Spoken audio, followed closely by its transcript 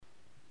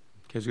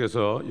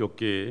계속해서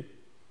욥기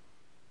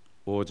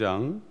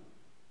 5장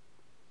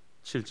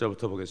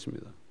 7절부터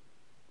보겠습니다.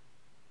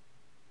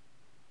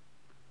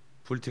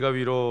 불티가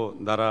위로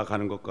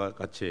날아가는 것과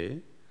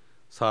같이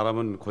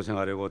사람은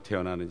고생하려고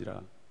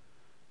태어나느니라.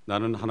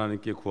 나는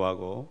하나님께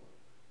구하고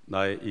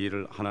나의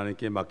일을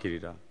하나님께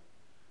맡기리라.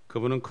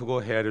 그분은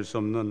크고 헤아릴 수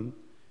없는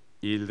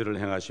일들을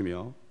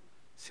행하시며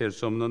셀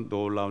수 없는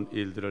놀라운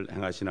일들을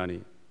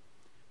행하시나니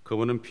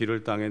그분은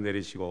비를 땅에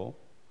내리시고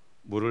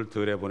물을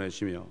들에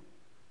보내시며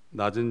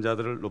낮은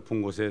자들을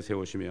높은 곳에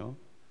세우시며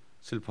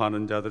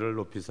슬퍼하는 자들을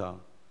높이사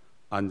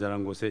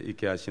안전한 곳에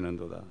있게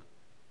하시는도다.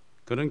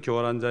 그는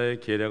교활한 자의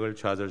계략을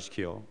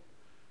좌절시키어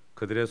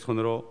그들의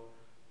손으로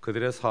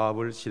그들의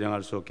사업을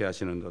실행할 수 없게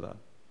하시는도다.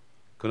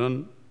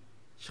 그는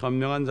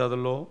현명한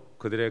자들로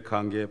그들의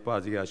관계에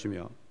빠지게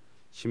하시며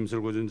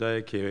심술궂은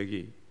자의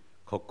계획이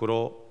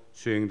거꾸로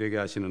수행되게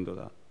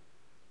하시는도다.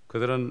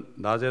 그들은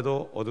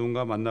낮에도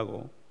어둠과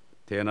만나고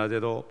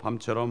대낮에도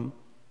밤처럼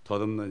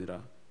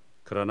더듬느니라.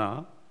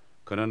 그러나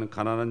그는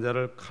가난한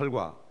자를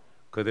칼과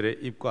그들의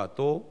입과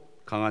또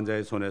강한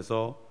자의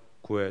손에서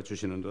구해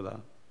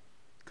주시는도다.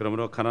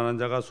 그러므로 가난한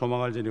자가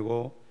소망을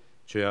지니고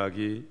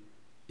죄악이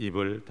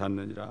입을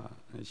닫느니라.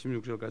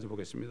 16절까지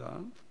보겠습니다.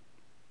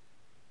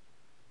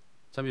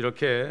 참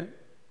이렇게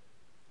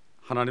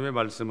하나님의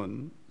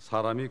말씀은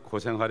사람이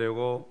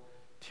고생하려고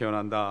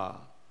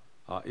태어난다,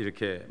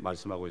 이렇게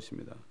말씀하고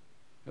있습니다.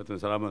 어떤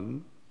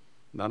사람은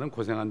나는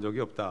고생한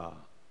적이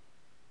없다,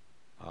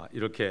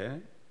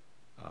 이렇게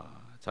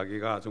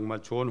자기가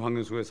정말 좋은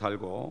환경 속에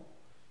살고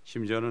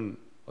심지어는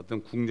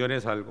어떤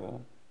궁전에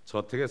살고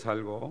저택에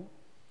살고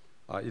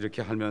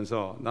이렇게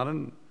하면서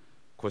나는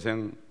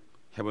고생해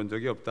본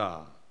적이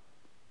없다.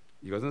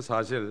 이것은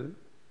사실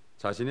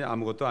자신이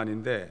아무것도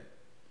아닌데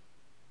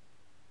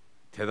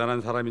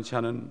대단한 사람이지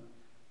않은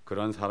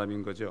그런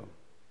사람인 거죠.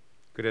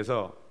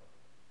 그래서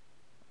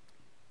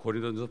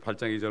고린도전서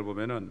 8장 2절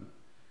보면은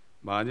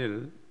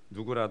만일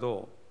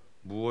누구라도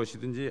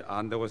무엇이든지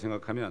안다고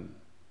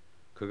생각하면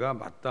그가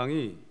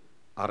마땅히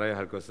알아야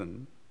할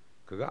것은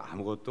그가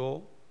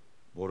아무것도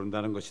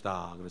모른다는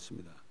것이다,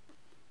 그렇습니다.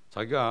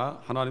 자기가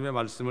하나님의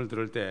말씀을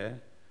들을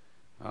때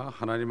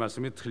하나님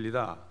말씀이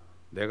틀리다,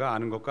 내가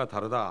아는 것과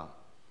다르다,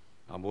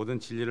 모든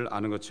진리를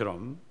아는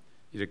것처럼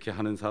이렇게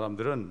하는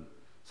사람들은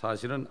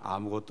사실은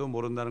아무것도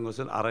모른다는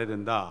것을 알아야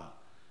된다,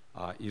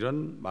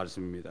 이런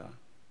말씀입니다.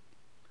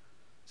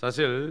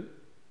 사실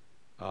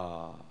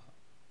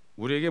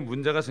우리에게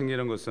문제가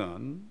생기는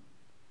것은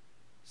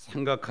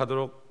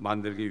생각하도록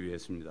만들기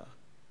위해서입니다.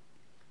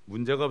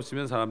 문제가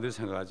없으면 사람들이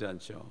생각하지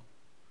않죠.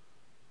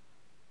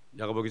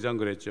 야고보 기자는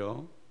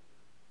그랬죠.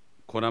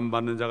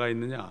 고난받는 자가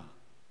있느냐?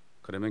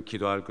 그러면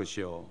기도할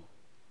것이요.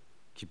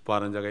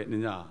 기뻐하는 자가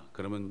있느냐?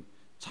 그러면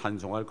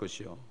찬송할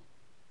것이요.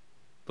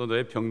 또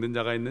너의 병든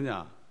자가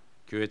있느냐?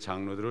 교회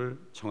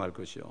장로들을 청할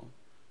것이요.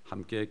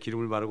 함께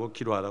기름을 바르고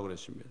기도하라고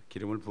그랬습니다.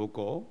 기름을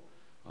붓고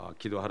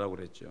기도하라고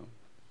그랬죠.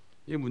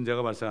 이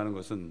문제가 발생하는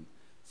것은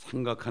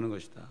생각하는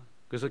것이다.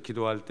 그래서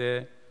기도할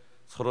때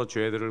서로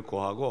죄들을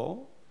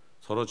고하고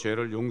서로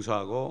죄를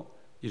용서하고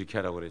이렇게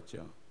하라고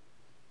그랬죠.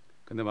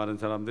 근데 많은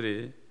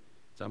사람들이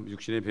참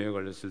육신의 병에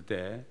걸렸을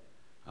때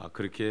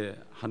그렇게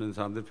하는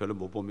사람들 별로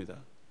못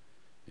봅니다.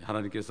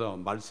 하나님께서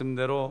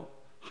말씀대로,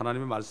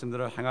 하나님의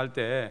말씀대로 행할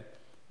때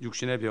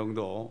육신의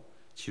병도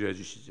치료해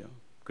주시죠.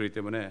 그렇기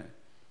때문에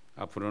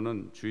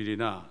앞으로는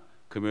주일이나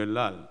금요일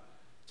날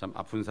참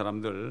아픈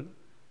사람들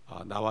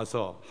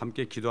나와서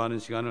함께 기도하는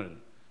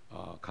시간을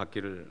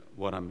갖기를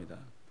원합니다.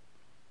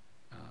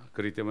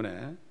 그렇기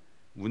때문에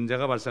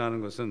문제가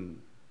발생하는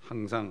것은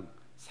항상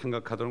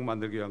생각하도록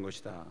만들기 위한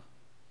것이다.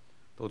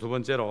 또 두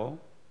번째로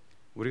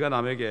우리가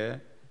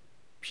남에게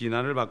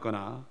비난을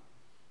받거나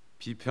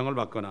비평을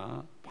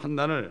받거나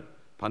판단을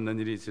받는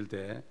일이 있을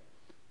때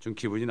좀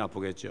기분이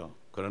나쁘겠죠.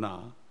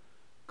 그러나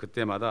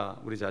그때마다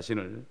우리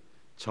자신을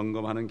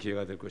점검하는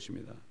기회가 될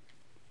것입니다.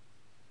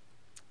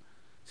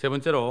 세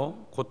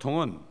번째로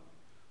고통은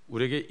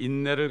우리에게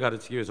인내를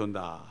가르치기 위해서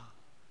온다.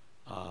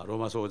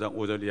 로마서 5장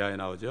 5절 이하에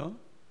나오죠.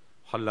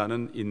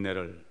 환난은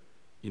인내를,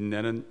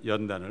 인내는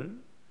연단을,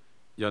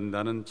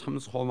 연단은 참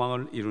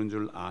소망을 이룬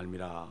줄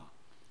알미라.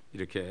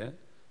 이렇게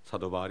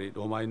사도 바울이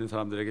로마에 있는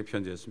사람들에게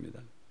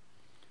편지했습니다.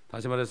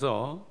 다시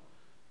말해서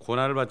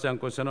고난을 받지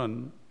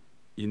않고서는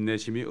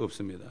인내심이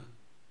없습니다.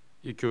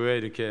 이 교회에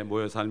이렇게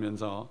모여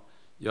살면서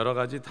여러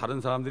가지 다른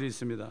사람들이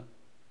있습니다.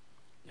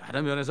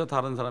 여러 면에서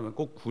다른 사람은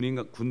꼭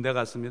군대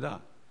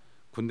같습니다.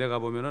 군대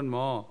가보면은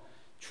뭐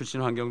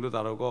출신 환경도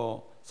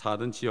다르고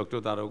사는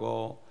지역도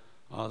다르고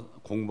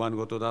공부하는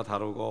것도 다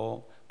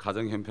다르고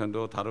가정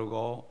형편도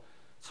다르고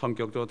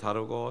성격도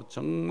다르고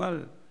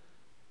정말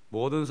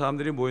모든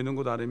사람들이 모이는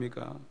곳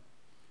아닙니까?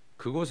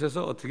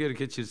 그곳에서 어떻게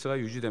이렇게 질서가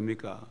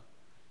유지됩니까?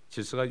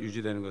 질서가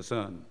유지되는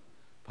것은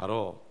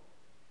바로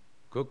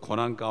그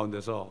고난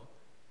가운데서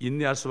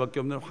인내할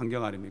수밖에 없는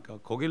환경 아닙니까?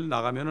 거기를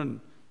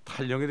나가면은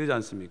탈령이 되지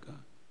않습니까?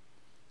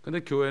 근데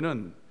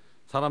교회는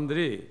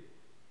사람들이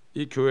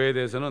이 교회에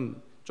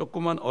대해서는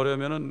조금만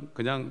어려우면은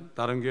그냥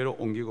다른 교회로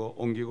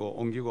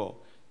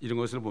옮기고 이런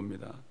것을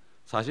봅니다.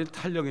 사실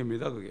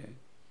탄력입니다, 그게.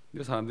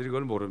 근데 사람들이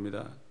그걸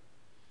모릅니다.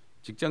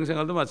 직장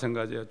생활도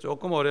마찬가지예요.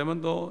 조금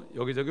어려우면 또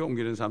여기저기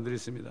옮기는 사람들이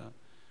있습니다.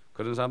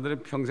 그런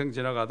사람들은 평생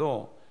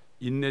지나가도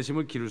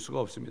인내심을 기를 수가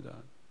없습니다.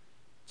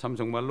 참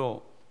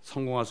정말로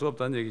성공할 수가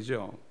없다는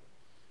얘기죠.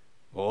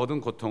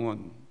 모든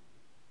고통은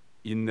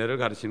인내를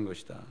가르치는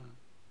것이다.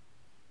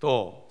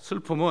 또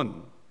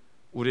슬픔은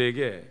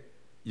우리에게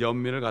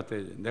연민을 갖다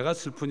해야죠. 내가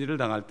슬픈 일을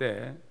당할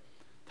때,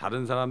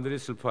 다른 사람들이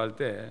슬퍼할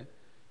때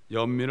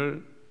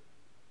연민을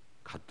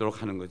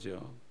갖도록 하는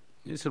거죠.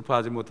 이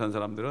슬퍼하지 못한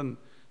사람들은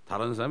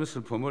다른 사람의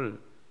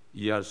슬픔을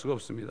이해할 수가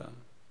없습니다.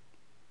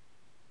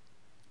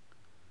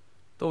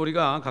 또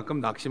우리가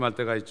가끔 낙심할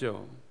때가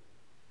있죠.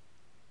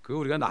 그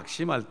우리가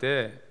낙심할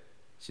때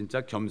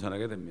진짜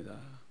겸손하게 됩니다.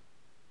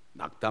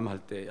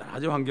 낙담할 때, 여러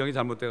가지 환경이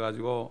잘못돼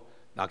가지고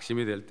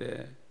낙심이 될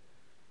때,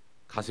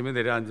 가슴에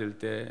내려앉을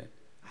때,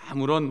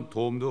 아무런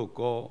도움도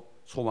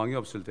없고 소망이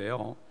없을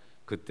때요,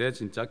 그때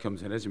진짜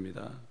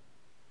겸손해집니다.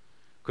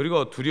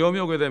 그리고 두려움이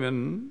오게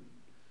되면,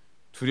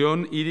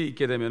 두려운 일이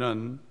있게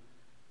되면은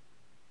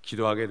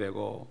기도하게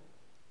되고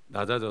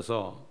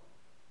낮아져서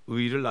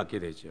의의를 낳게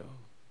되죠.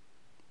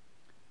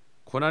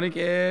 고난이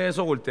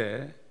계속 올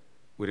때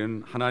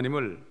우리는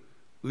하나님을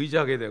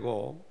의지하게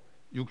되고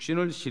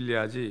육신을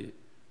신뢰하지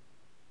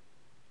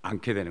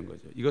않게 되는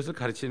거죠. 이것을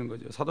가르치는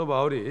거죠. 사도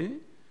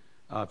바울이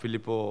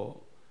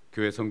빌립보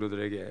교회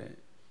성도들에게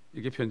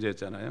이렇게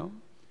편지했잖아요.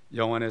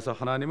 영 안에서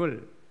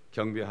하나님을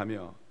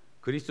경배하며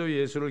그리스도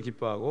예수를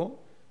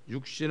기뻐하고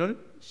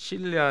육신을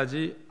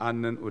신뢰하지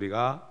않는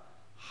우리가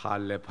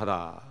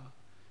할례파다.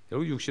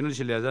 결국 육신을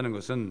신뢰하자는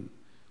것은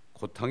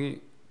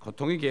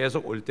고통이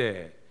계속 올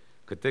때,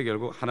 그때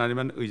결국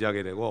하나님만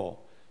의지하게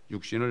되고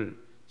육신을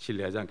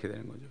신뢰하지 않게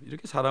되는 거죠.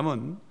 이렇게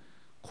사람은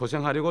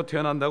고생하려고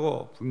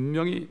태어난다고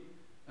분명히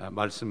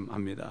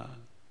말씀합니다.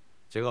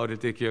 제가 어릴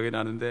때 기억이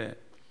나는데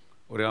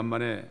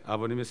오래간만에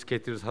아버님이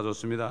스케이트를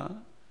사줬습니다.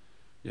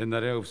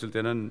 옛날에 없을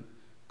때는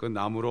그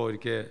나무로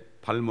이렇게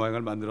발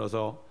모양을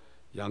만들어서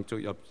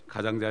양쪽 옆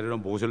가장자리로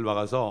못을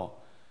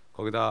박아서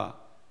거기다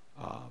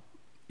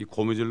이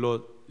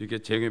고무줄로 이렇게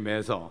쟁여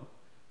매서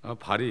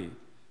발이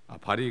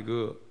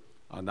그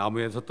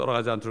나무에서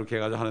떨어가지 않도록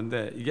해가지고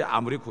하는데, 이게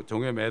아무리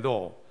종에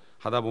매도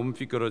하다 보면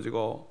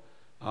삐뚤어지고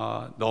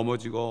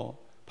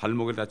넘어지고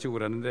발목을 다치고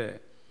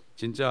그러는데,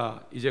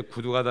 진짜 이제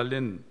구두가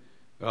달린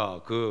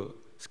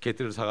그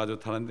스케이트를 사가지고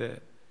타는데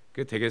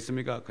그게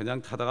되겠습니까?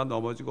 그냥 타다가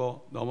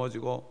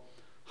넘어지고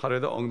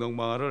하루에도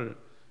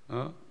엉덩방아를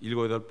 7,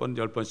 8번,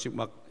 10번씩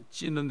막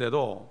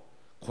찢는데도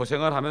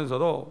고생을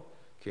하면서도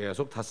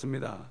계속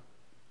탔습니다.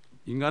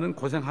 인간은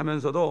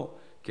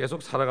고생하면서도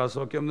계속 살아갈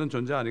수밖에 없는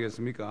존재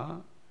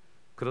아니겠습니까?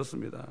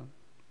 그렇습니다.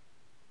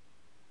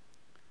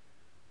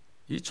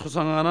 이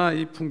초상화나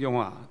이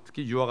풍경화,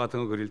 특히 유화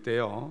같은 거 그릴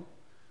때요,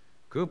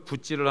 그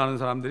붓질을 하는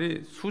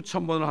사람들이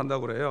수천 번을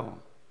한다고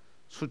그래요.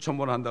 수천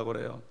번을 한다고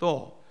그래요.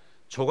 또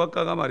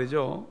조각가가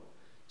말이죠,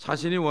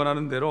 자신이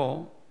원하는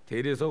대로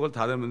대리석을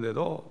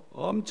다듬는데도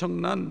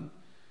엄청난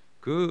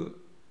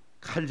그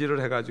칼질을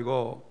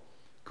해가지고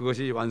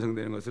그것이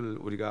완성되는 것을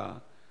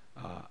우리가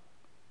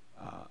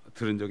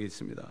들은 적이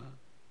있습니다.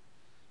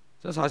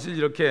 사실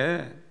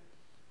이렇게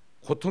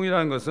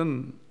고통이라는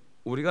것은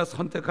우리가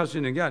선택할 수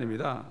있는 게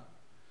아닙니다.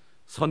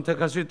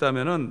 선택할 수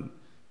있다면은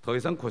더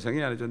이상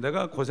고생이 아니죠.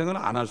 내가 고생을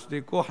안 할 수도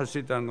있고 할 수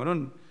있다는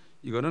것은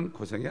이거는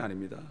고생이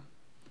아닙니다.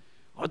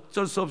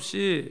 어쩔 수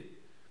없이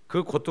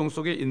그 고통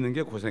속에 있는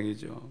게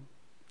고생이죠.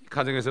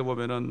 가정에서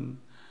보면은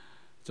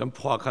좀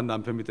포악한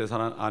남편 밑에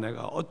사는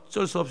아내가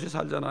어쩔 수 없이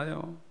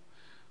살잖아요.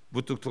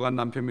 무뚝뚝한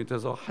남편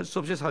밑에서 할 수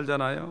없이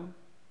살잖아요.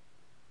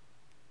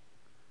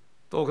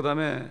 또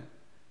그다음에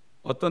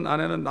어떤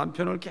아내는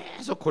남편을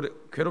계속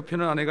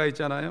괴롭히는 아내가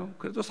있잖아요.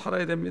 그래도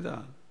살아야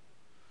됩니다.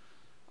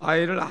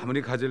 아이를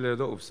아무리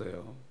가질래도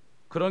없어요.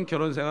 그런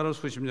결혼 생활을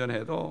수십 년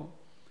해도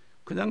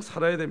그냥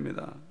살아야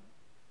됩니다.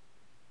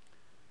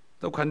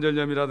 또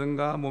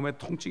관절염이라든가 몸에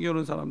통증이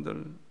오는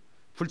사람들,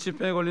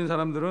 불치병에 걸린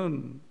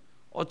사람들은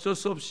어쩔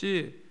수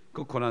없이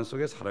그 고난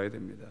속에 살아야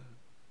됩니다.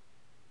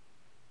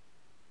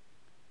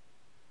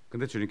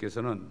 근데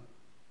주님께서는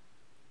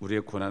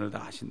우리의 고난을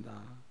다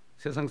아신다.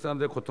 세상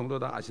사람들의 고통도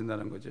다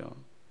아신다는 거죠.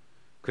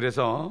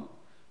 그래서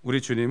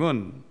우리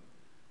주님은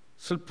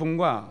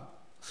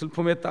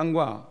슬픔의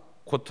땅과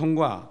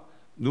고통과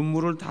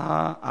눈물을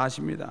다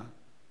아십니다.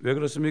 왜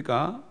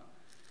그렇습니까?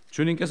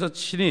 주님께서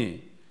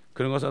친히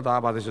그런 것을 다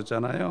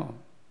받으셨잖아요.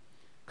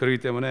 그렇기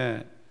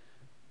때문에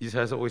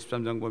이사야서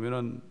 53장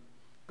보면은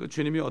그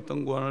주님이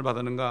어떤 고난을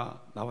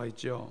받았는가 나와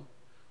있죠.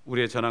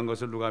 우리의 전한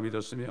것을 누가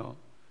믿었으며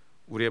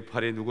우리의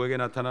팔이 누구에게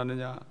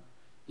나타나느냐?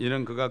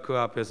 이는 그가 그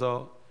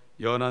앞에서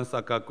연한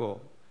싹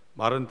같고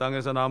마른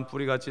땅에서 나은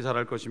뿌리같이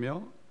자랄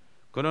것이며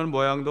그는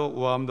모양도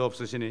우아함도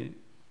없으시니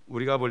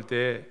우리가 볼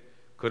때에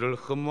그를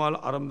흠모할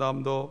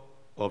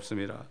아름다움도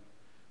없음이라.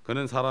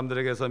 그는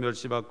사람들에게서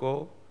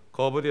멸시받고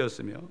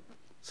거부되었으며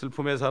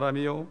슬픔의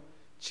사람이요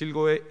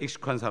질고에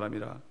익숙한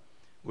사람이라.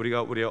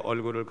 우리가 우리의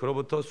얼굴을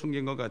그로부터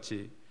숨긴 것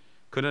같이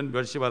그는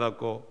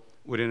멸시받았고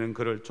우리는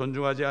그를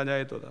존중하지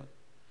아니하였도다.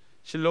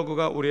 실로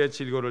그가 우리의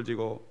질고를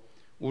지고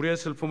우리의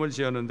슬픔을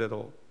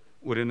지었는데도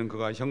우리는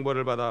그가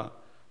형벌을 받아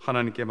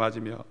하나님께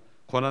맞으며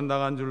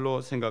고난당한 줄로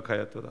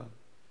생각하였도다.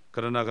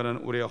 그러나 그는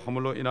우리의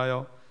허물로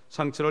인하여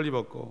상처를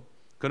입었고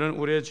그는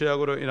우리의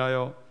죄악으로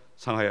인하여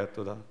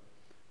상하였도다.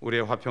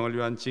 우리의 화평을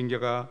위한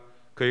징계가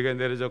그에게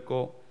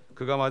내려졌고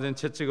그가 맞은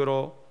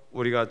채찍으로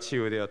우리가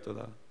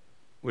치유되었도다.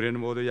 우리는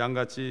모두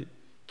양같이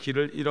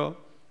길을 잃어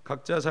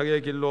각자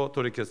자기의 길로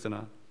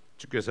돌이켰으나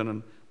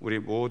주께서는 우리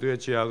모두의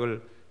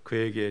죄악을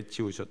그에게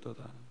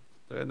지우셨도다.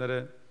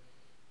 옛날에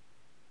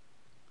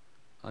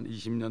한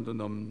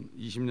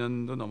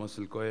 20년도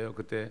넘었을 거예요.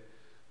 그때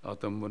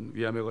어떤 분,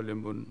 위암에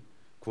걸린 분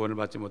구원을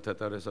받지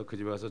못했다 그래서 그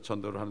집에 가서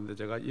전도를 하는데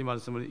제가 이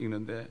말씀을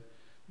읽는데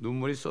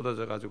눈물이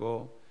쏟아져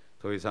가지고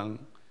더 이상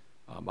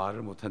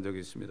말을 못한 적이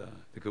있습니다.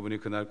 그분이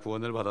그날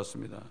구원을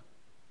받았습니다.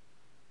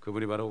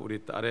 그분이 바로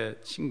우리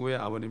딸의 친구의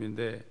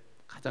아버님인데,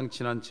 가장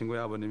친한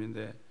친구의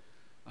아버님인데,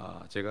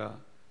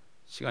 제가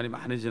시간이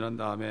많이 지난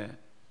다음에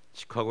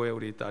시카고에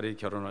우리 딸이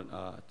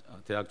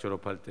대학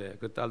졸업할 때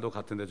그 딸도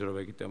같은 데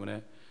졸업했기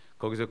때문에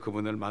거기서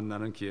그분을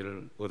만나는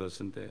기회를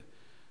얻었는데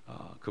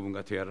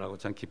그분과 대화를 하고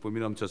참 기쁨이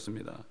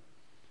넘쳤습니다.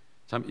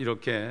 참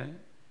이렇게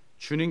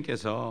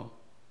주님께서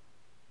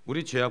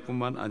우리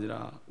죄악뿐만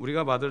아니라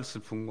우리가 받을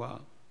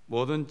슬픔과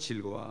모든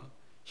질고와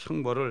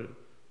형벌을,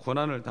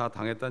 고난을 다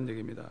당했다는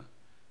얘기입니다.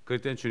 그럴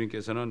때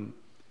주님께서는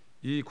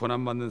이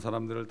고난받는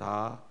사람들을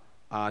다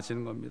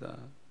아시는 겁니다.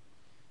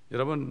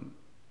 여러분,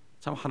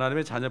 참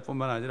하나님의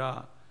자녀뿐만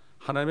아니라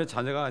하나님의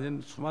자녀가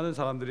아닌 수많은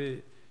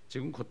사람들이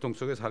지금 고통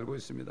속에 살고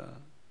있습니다.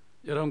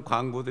 여러분,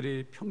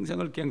 광부들이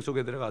평생을 갱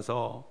속에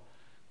들어가서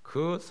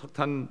그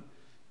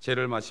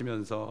석탄재를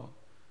마시면서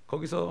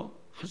거기서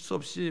할 수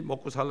없이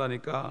먹고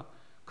살라니까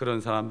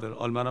그런 사람들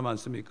얼마나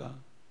많습니까?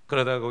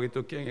 그러다가 거기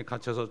또 갱에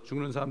갇혀서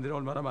죽는 사람들이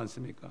얼마나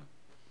많습니까?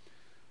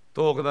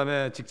 또 그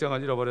다음에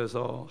직장을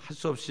잃어버려서 할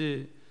수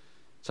없이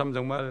참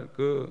정말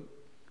그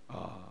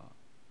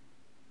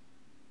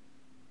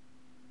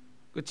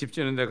집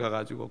지는 데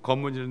가가지고,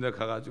 건물 지는 데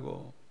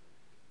가가지고,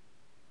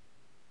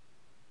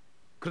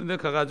 그런 데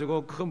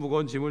가가지고 그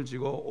무거운 짐을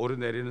지고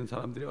오르내리는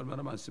사람들이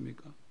얼마나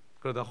많습니까?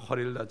 그러다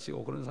허리를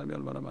다치고 그런 사람이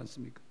얼마나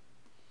많습니까?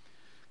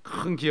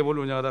 큰 기업을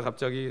운영하다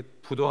갑자기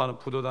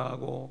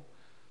부도당하고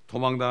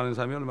도망당하는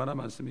사람이 얼마나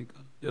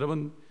많습니까?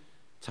 여러분,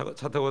 차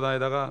타고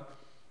다니다가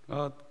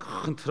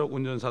큰 트럭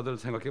운전사들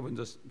생각해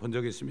본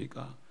적이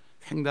있습니까?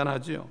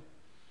 횡단하지요.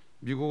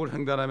 미국을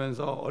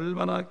횡단하면서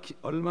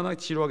얼마나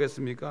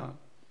지루하겠습니까?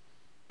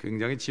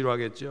 굉장히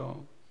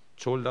지루하겠죠.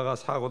 졸다가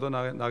사고도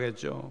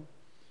나겠죠.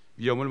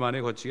 위험을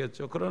많이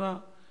거치겠죠.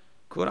 그러나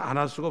그걸 안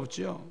할 수가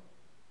없죠.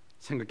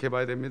 생각해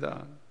봐야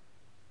됩니다.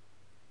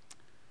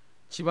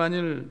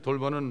 집안일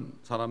돌보는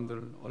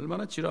사람들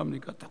얼마나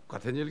지루합니까?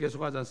 똑같은 일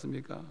계속 하지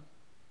않습니까?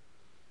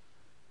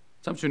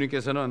 참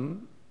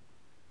주님께서는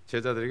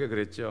제자들에게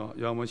그랬죠.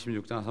 요한복음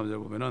 16장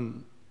 3절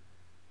보면은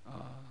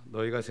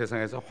너희가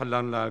세상에서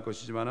환난을 당할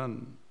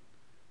것이지만은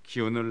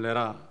기운을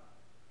내라,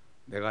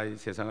 내가 이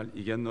세상을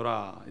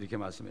이겼노라, 이렇게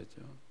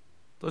말씀했죠.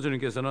 또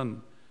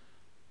주님께서는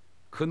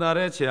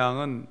그날의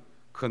재앙은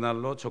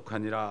그날로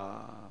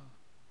족하니라,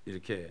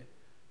 이렇게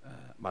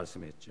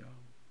말씀했죠.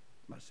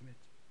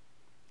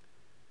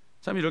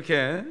 참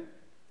이렇게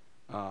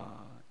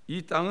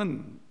이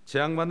땅은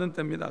재앙받는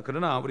때입니다.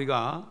 그러나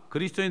우리가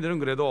그리스도인들은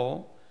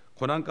그래도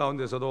고난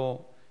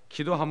가운데서도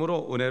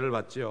기도함으로 은혜를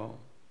받죠.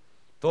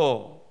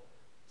 또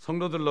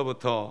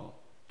성도들로부터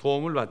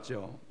도움을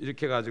받죠.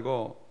 이렇게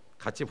가지고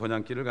같이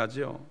번향길을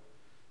가죠.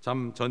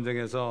 참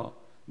전쟁에서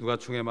누가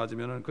총에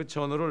맞으면 그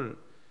전우를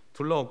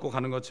둘러엎고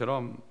가는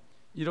것처럼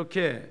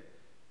이렇게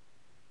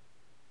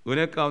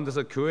은혜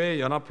가운데서 교회에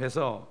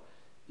연합해서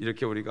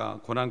이렇게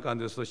우리가 고난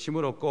가운데서도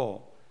힘을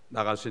얻고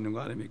나갈 수 있는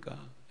거 아닙니까?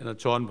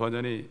 조한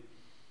번연이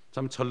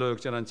참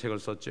철로역전한 책을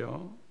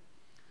썼죠.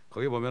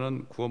 거기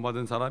보면은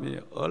구원받은 사람이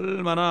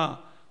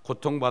얼마나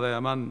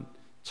고통받아야만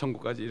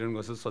천국까지 이르는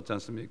것을 썼지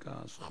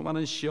않습니까?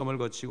 수많은 시험을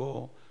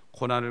거치고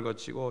고난을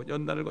거치고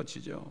연단을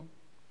거치죠.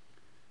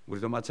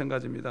 우리도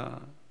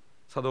마찬가지입니다.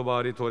 사도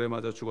바울이 돌에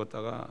맞아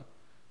죽었다가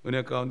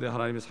은혜 가운데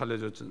하나님이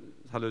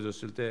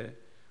살려줬을 때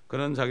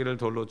그는 자기를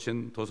돌로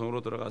친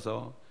도성으로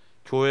들어가서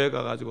교회에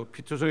가가지고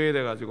피투성이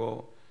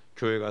돼가지고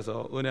교회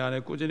가서 은혜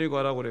안에 꾸준히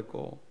거하라고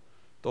그랬고,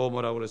 또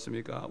뭐라고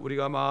그랬습니까?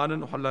 우리가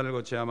많은 환난을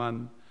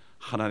거쳐야만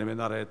하나님의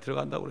나라에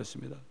들어간다고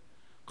그랬습니다.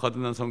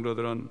 거듭난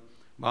성도들은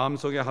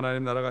마음속에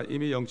하나님 나라가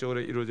이미 영적으로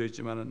이루어져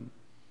있지만은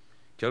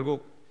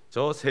결국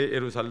저 새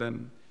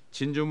예루살렘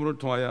진주문을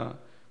통하여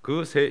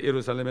그 새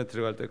예루살렘에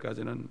들어갈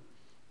때까지는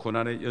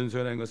고난의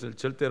연소라는 것을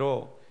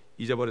절대로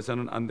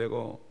잊어버려서는 안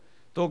되고,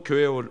 또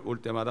교회에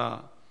올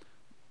때마다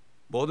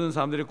모든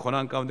사람들이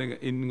고난 가운데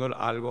있는 걸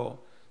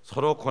알고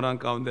서로 고난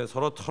가운데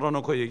서로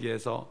털어놓고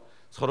얘기해서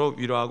서로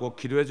위로하고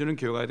기도해 주는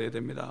교회가 되어야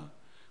됩니다.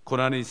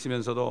 고난이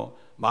있으면서도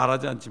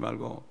말하지 않지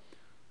말고,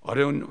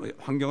 어려운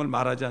환경을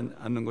말하지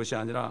않는 것이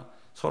아니라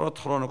서로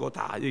털어놓고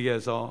다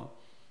얘기해서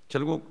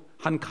결국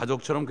한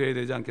가족처럼 그래야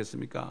되지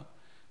않겠습니까?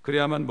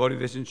 그래야만 머리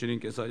대신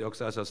주님께서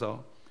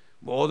역사하셔서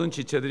모든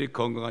지체들이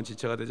건강한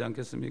지체가 되지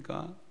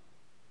않겠습니까?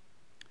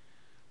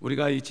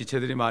 우리가 이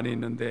지체들이 많이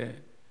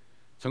있는데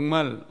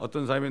정말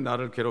어떤 사람이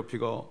나를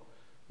괴롭히고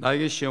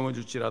나에게 시험을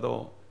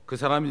줄지라도 그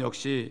사람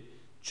역시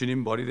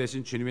주님 머리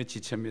대신 주님의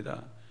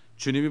지체입니다.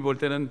 주님이 볼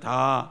때는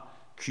다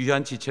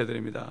귀한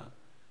지체들입니다.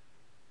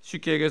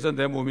 쉽게 얘기해서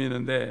내 몸이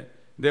있는데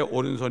내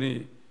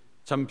오른손이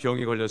참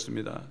병이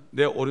걸렸습니다.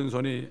 내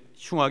오른손이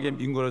흉하게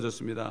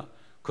밍그러졌습니다.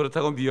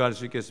 그렇다고 미워할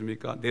수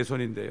있겠습니까? 내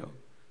손인데요.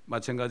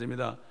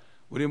 마찬가지입니다.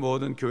 우리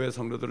모든 교회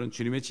성도들은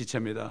주님의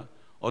지체입니다.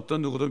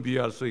 어떤 누구도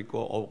미워할 수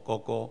있고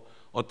없고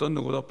어떤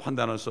누구도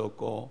판단할 수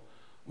없고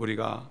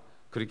우리가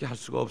그렇게 할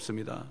수가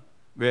없습니다.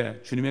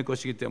 왜? 주님의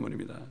것이기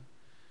때문입니다.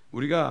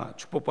 우리가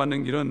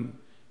축복받는 길은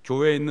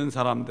교회에 있는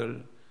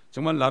사람들,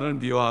 정말 나를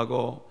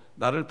미워하고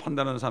나를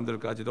판단하는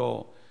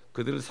사람들까지도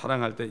그들을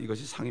사랑할 때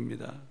이것이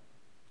상입니다.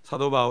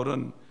 사도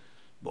바울은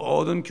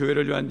모든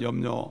교회를 위한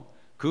염려,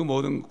 그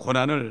모든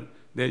고난을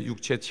내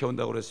육체에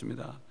채운다고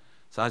그랬습니다.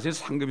 사실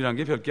상급이란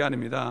게 별게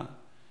아닙니다.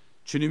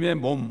 주님의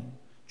몸,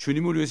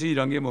 주님을 위해서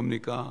일한 게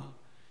뭡니까?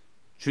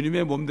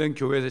 주님의 몸된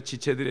교회에서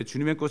지체들의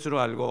주님의 것으로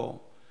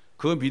알고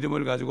그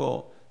믿음을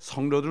가지고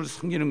성도들을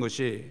섬기는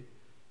것이,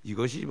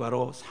 이것이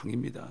바로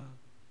상입니다.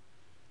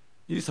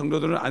 이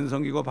성도들은 안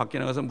섬기고 밖에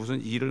나가서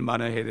무슨 일을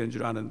만회해야 되는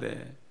줄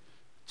아는데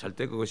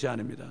절대 그것이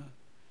아닙니다.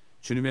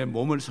 주님의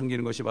몸을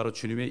섬기는 것이 바로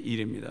주님의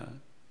일입니다.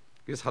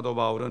 사도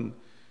바울은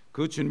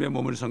그 주님의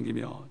몸을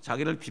섬기며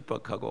자기를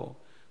핍박하고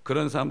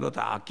그런 사람도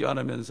다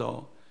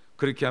껴안으면서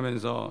그렇게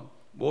하면서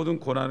모든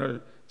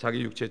고난을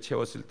자기 육체에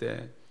채웠을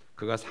때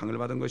그가 상을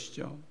받은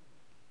것이죠.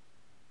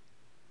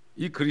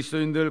 이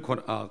그리스도인들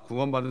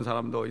구원받은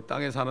사람도 이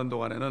땅에 사는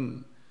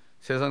동안에는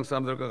세상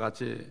사람들과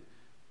같이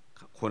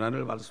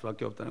고난을 받을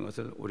수밖에 없다는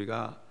것을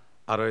우리가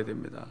알아야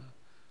됩니다.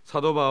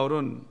 사도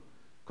바울은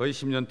거의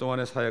 10년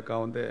동안의 사역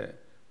가운데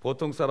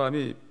보통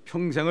사람이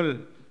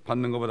평생을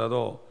받는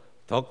것보다도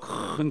더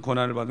큰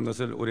고난을 받은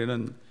것을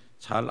우리는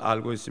잘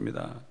알고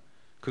있습니다.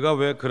 그가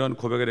왜 그런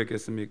고백을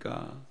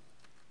했겠습니까?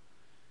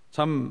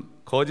 참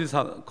거짓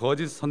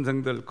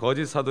선생들,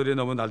 거짓 사도들이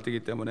너무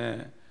날뛰기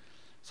때문에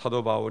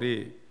사도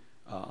바울이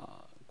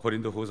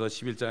고린도후서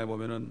 11장에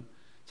보면은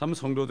참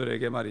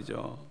성도들에게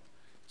말이죠,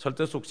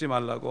 절대 속지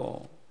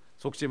말라고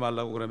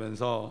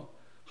그러면서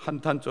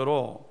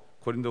한탄조로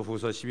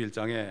고린도후서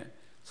 11장에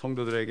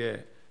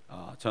성도들에게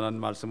전한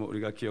말씀을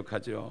우리가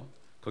기억하죠.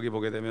 거기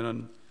보게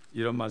되면은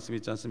이런 말씀이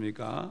있지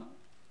않습니까?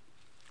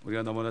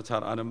 우리가 너무나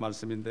잘 아는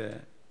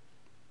말씀인데,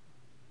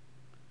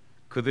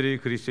 그들이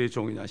그리스도의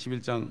종이냐,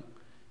 11장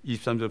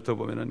 23절부터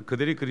보면은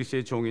그들이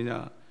그리스도의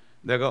종이냐,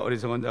 내가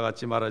어리석은 자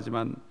같이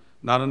말하지만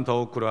나는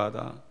더욱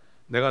그러하다.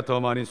 내가 더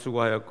많이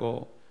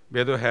수고하였고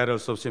매도 헤아릴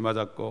수 없이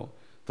맞았고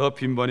더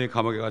빈번히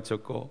감옥에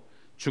갇혔고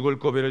죽을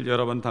고비를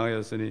여러 번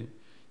당하였으니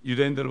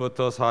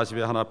유대인들부터 40에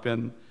하나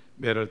뺀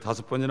매를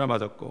 5번이나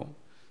맞았고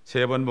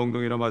 3번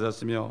몽둥이로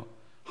맞았으며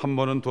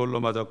 1번은 돌로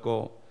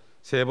맞았고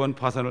 3번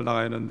파선을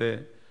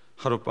당하였는데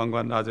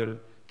하룻밤과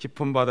낮을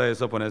깊은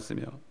바다에서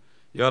보냈으며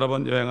여러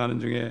번 여행하는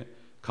중에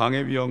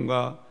강의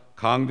위험과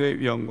강도의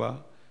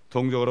위험과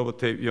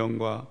동족으로부터의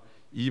위험과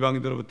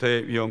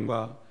이방인들로부터의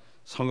위험과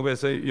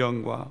성읍에서의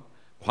위험과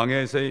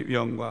광야에서의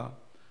위험과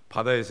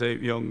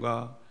바다에서의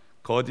위험과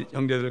거짓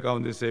형제들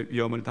가운데서의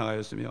위험을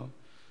당하였으며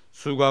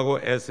수고하고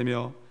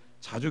애쓰며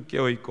자주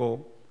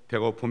깨어있고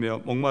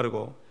배고프며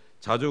목마르고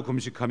자주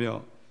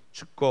금식하며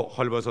춥고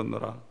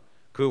헐벗었노라.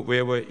 그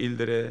외부의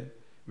일들의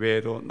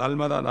외에도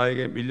날마다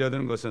나에게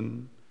밀려드는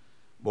것은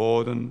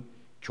모든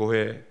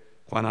교회에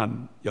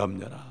관한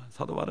염려라.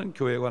 사도 바울은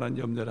교회에 관한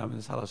염려를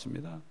하면서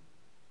살았습니다.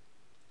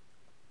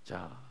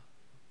 자,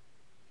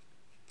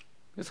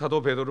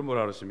 사도 베드로는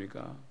뭐라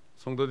그랬습니까?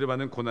 성도들이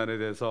받는 고난에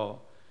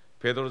대해서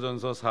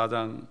베드로전서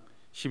 4장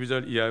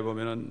 12절 이하에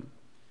보면은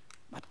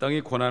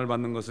마땅히 고난을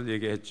받는 것을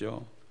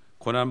얘기했죠.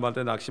 고난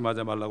받을 때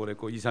낙심하지 말라고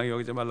그랬고 이상히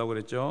여기지 말라고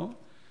그랬죠.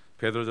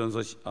 베드로전서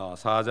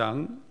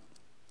 4장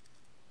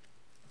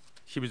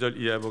 12절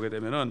이하에 보게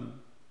되면은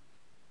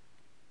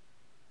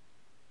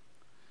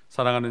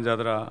사랑하는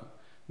자들아,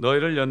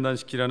 너희를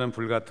연단시키려는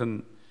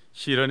불같은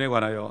시련에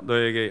관하여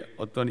너에게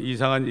어떤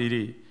이상한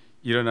일이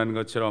일어나는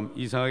것처럼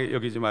이상하게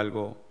여기지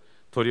말고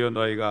도리어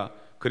너희가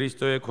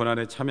그리스도의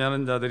고난에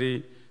참여하는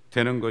자들이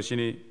되는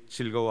것이니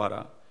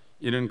즐거워하라.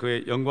 이는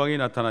그의 영광이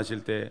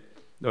나타나실 때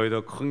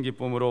너희도 큰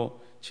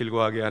기쁨으로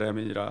즐거워하게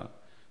하려면이라.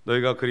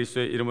 너희가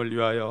그리스도의 이름을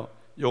위하여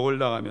욕을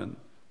당하면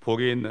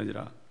복이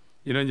있느니라.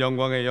 이는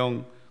영광의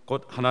영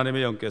곧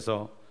하나님의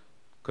영께서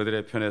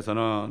그들의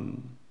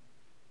편에서는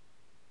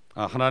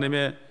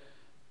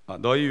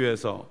너희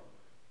위해서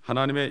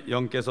하나님의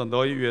영께서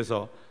너희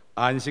위해서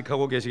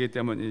안식하고 계시기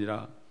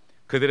때문이니라.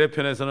 그들의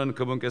편에서는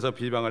그분께서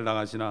비방을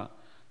당하시나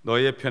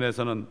너희의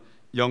편에서는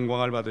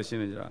영광을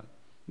받으시느니라.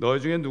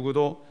 너희 중에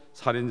누구도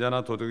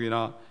살인자나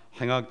도둑이나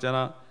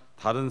행악자나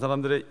다른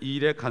사람들의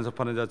일에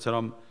간섭하는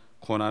자처럼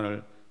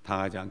고난을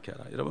당하지 않게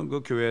하라. 여러분,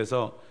 그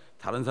교회에서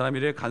다른 사람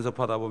일에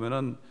간섭하다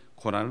보면은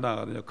고난을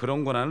당하거든요.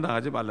 그런 고난을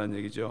당하지 말라는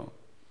얘기죠.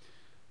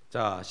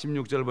 자,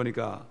 16절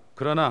보니까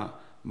그러나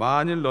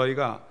만일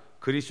너희가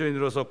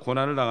그리스도인으로서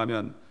고난을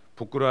당하면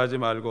부끄러워하지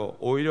말고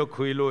오히려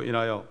그 일로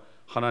인하여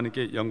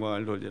하나님께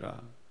영광을 돌리라.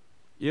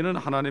 이는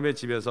하나님의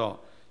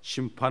집에서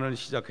심판을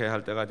시작해야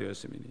할 때가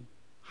되었음이니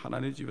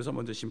하나님 집에서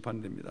먼저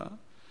심판됩니다.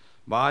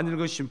 만일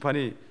그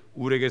심판이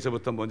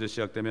우리에게서부터 먼저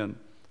시작되면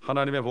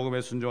하나님의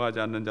복음에 순종하지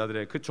않는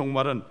자들의 그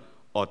종말은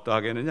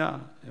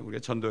어떠하겠느냐? 우리가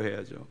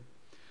전도해야죠.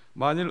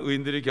 만일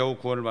의인들이 겨우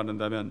구원을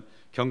받는다면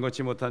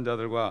경건치 못한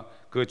자들과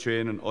그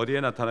죄는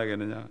어디에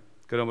나타나겠느냐?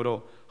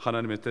 그러므로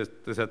하나님의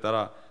뜻에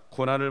따라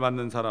고난을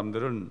받는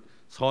사람들은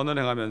선을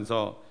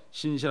행하면서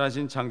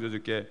신실하신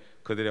창조주께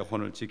그들의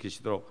혼을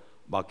지키시도록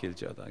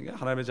맡길지어다.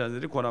 하나님의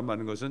자녀들이 고난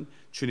받는 것은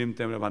주님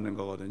때문에 받는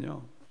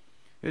거거든요.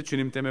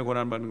 주님 때문에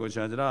고난 받는 것이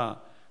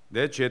아니라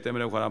내 죄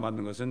때문에 고난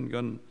받는 것은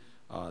이건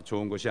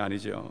좋은 것이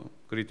아니죠.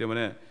 그렇기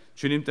때문에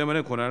주님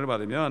때문에 고난을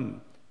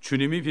받으면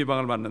주님이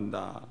비방을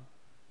받는다.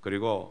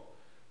 그리고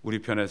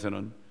우리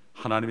편에서는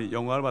하나님이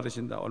영광을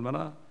받으신다.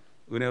 얼마나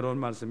은혜로운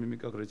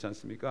말씀입니까? 그렇지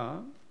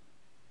않습니까?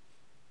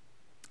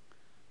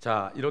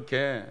 자,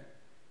 이렇게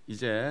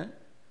이제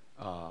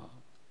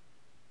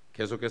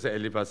계속해서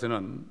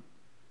엘리바스는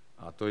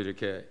또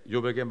이렇게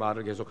욥에게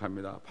말을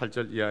계속합니다.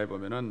 8절 이하에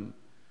보면은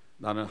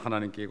나는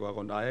하나님께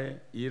구하고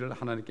나의 일을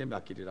하나님께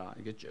맡기리라.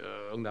 이게 쭉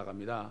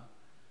나갑니다.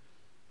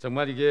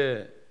 정말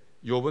이게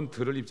욥은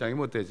들을 입장이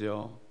못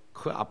되죠.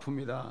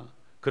 아픕니다.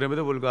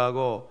 그럼에도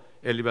불구하고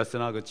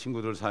엘리바스나 그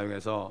친구들을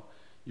사용해서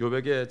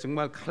욥에게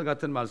정말 칼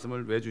같은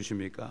말씀을 왜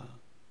주십니까?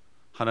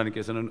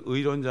 하나님께서는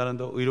의로운 자는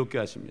더 의롭게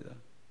하십니다.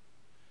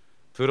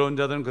 더러운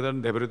자들은 그대로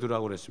내버려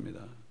두라고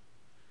그랬습니다.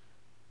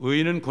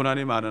 의인은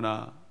고난이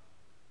많으나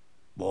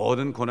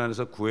모든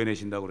고난에서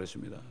구해내신다고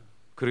그랬습니다.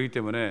 그렇기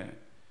때문에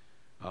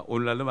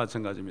오늘날도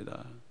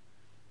마찬가지입니다.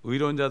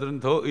 의로운 자들은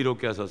더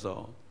의롭게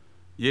하셔서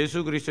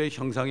예수 그리스도의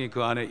형상이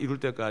그 안에 이룰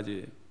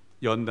때까지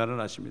연단을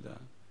하십니다.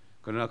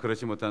 그러나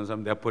그렇지 못하는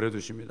사람 내버려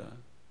두십니다.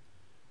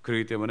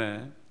 그렇기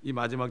때문에 이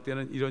마지막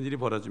때는 이런 일이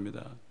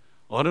벌어집니다.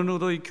 어느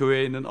누구도 이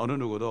교회에 있는 어느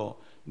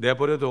누구도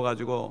내버려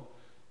둬가지고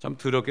참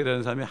더럽게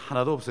되는 사람이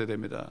하나도 없어야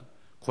됩니다.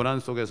 고난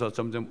속에서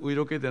점점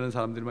의롭게 되는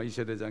사람들만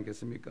있어야 되지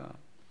않겠습니까?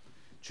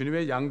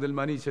 주님의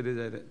양들만이 있어야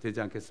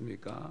되지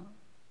않겠습니까?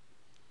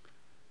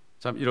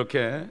 참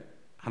이렇게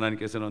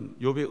하나님께서는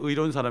욥이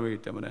의로운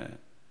사람이기 때문에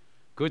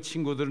그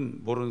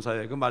친구들은 모르는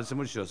사이에 그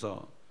말씀을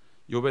주셔서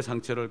욥의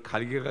상처를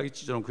갈기갈기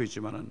찢어놓고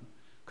있지만은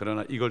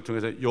그러나 이걸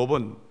통해서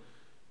욥은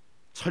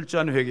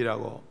철저한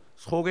회개라고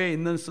속에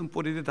있는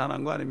쓴뿌리들이 다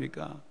난 거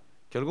아닙니까?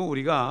 결국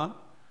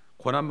우리가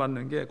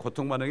고난받는 게,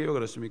 고통받는 게 왜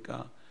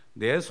그렇습니까?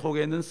 내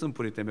속에 있는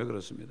쓴뿌리 때문에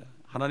그렇습니다.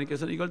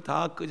 하나님께서는 이걸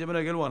다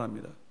끄집어내기를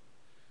원합니다.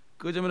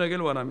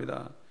 끄집어내기를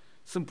원합니다.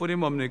 쓴뿌리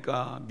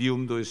뭡니까?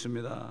 미움도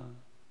있습니다.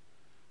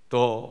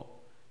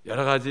 또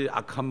여러 가지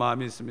악한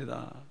마음이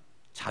있습니다.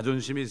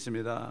 자존심이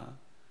있습니다.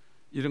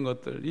 이런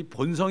것들, 이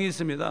본성이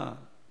있습니다.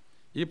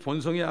 이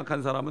본성이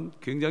약한 사람은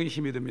굉장히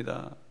힘이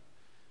듭니다.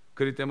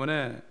 그렇기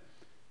때문에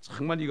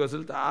정말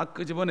이것을 다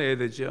끄집어내야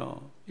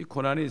되죠. 이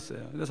고난이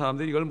있어요. 근데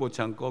사람들이 이걸 못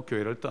참고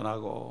교회를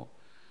떠나고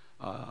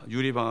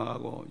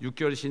유리방황하고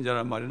 6개월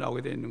신자라는 말이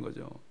나오게 되어 있는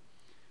거죠.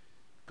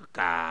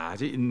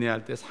 끝까지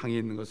인내할 때 상이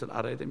있는 것을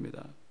알아야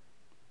됩니다.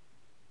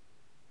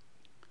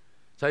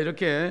 자,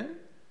 이렇게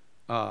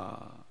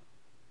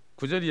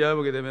 9절 이하에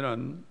보게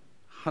되면은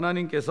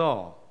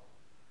하나님께서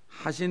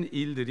하신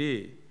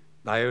일들이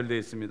나열되어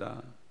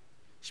있습니다.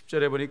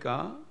 10절에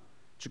보니까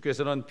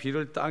주께서는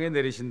비를 땅에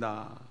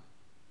내리신다,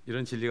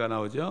 이런 진리가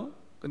나오죠.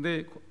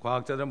 근데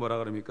과학자들은 뭐라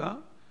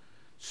그럽니까?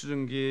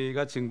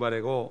 수증기가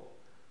증발하고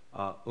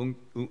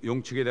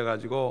용축이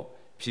돼가지고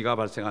비가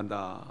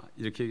발생한다,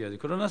 이렇게 얘기하죠.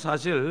 그러나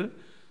사실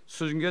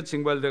수증기가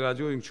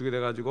증발돼가지고 용축이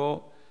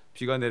돼가지고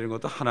비가 내리는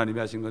것도 하나님이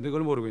하신 건데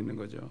그걸 모르고 있는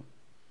거죠.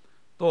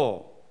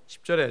 또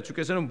 10절에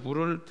주께서는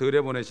물을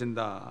들여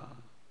보내신다.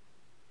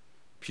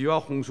 비와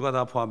홍수가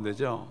다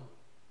포함되죠.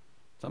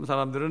 참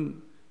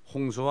사람들은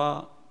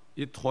홍수와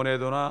이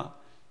토네도나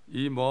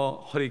이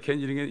허리케인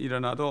이런 게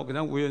일어나도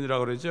그냥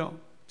우연이라고 그러죠.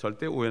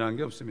 절대 우연한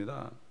게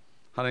없습니다.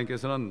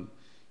 하나님께서는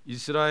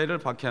이스라엘을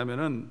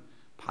박해하면은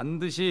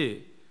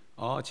반드시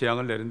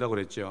재앙을 내린다고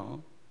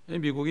그랬죠.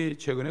 미국이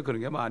최근에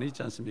그런 게 많이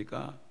있지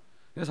않습니까?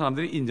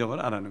 사람들이 인정을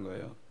안 하는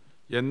거예요.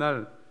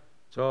 옛날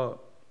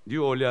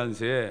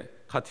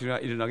뉴올리안스에 카트리나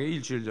일어나기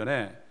일주일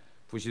전에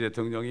부시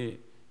대통령이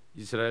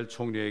이스라엘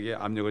총리에게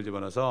압력을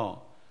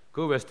집어넣어서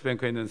그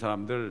웨스트뱅크에 있는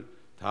사람들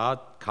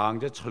다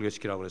강제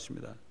철거시키라고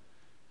그랬습니다.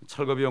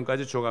 철거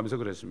비용까지 줘가면서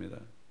그랬습니다.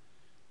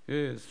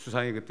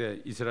 수상이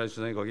그때 이스라엘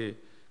수상이 거기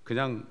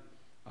그냥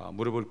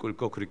무릎을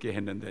꿇고 그렇게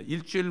했는데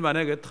일주일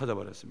만에 그게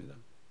터져버렸습니다.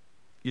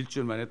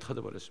 일주일 만에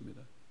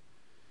터져버렸습니다.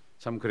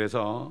 참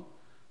그래서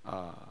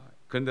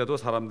그런데도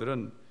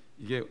사람들은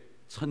이게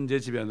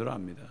천재지변으로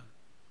압니다.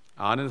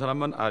 아는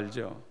사람만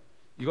알죠.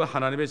 이거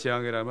하나님의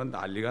재앙이라면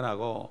난리가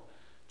나고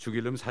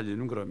죽이려면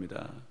살리는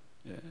그럽니다.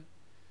 예.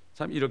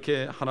 참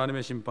이렇게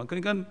하나님의 심판,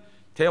 그러니까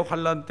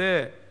대환란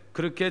때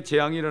그렇게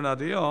재앙이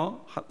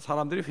일어나도요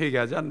사람들이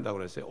회개하지 않는다고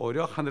그랬어요.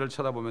 오히려 하늘을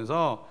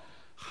쳐다보면서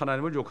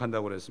하나님을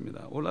욕한다고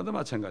그랬습니다. 오늘도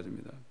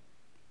마찬가지입니다.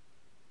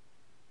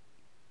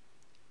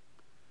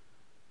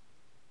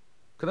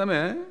 그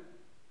다음에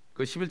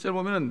그 11절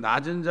보면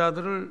낮은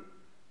자들을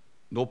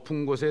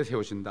높은 곳에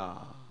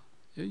세우신다.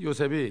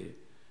 요셉이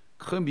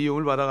큰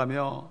미움을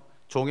받아가며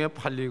종에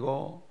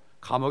팔리고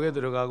감옥에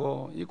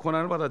들어가고 이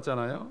고난을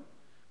받았잖아요.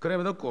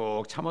 그럼에도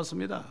꼭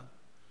참았습니다.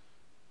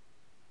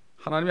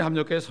 하나님의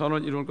합력의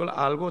선을 이룬 걸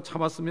알고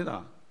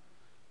참았습니다.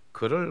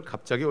 그를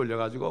갑자기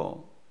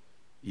올려가지고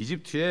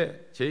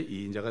이집트의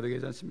제2인자가 되게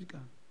하지 않습니까?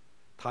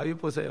 다윗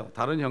보세요.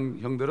 다른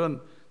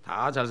형들은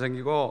다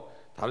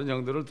잘생기고 다른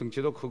형들은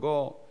등치도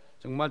크고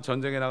정말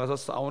전쟁에 나가서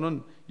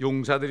싸우는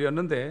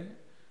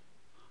용사들이었는데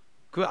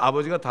그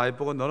아버지가 다윗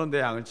보고 너는 내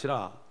양을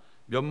치라.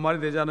 몇 마리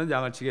되지 않은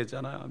양을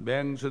치겠잖아요.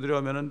 맹수들이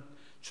오면은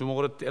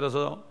주먹으로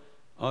때려서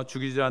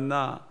죽이지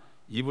않나,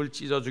 입을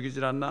찢어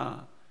죽이지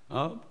않나,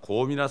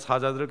 곰이나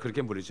사자들을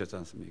그렇게 물리쳤지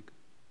않습니까?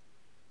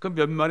 그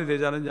몇 마리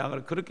되지 않은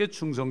양을 그렇게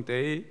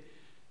충성되이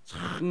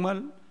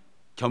정말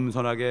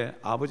겸손하게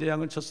아버지의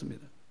양을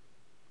쳤습니다.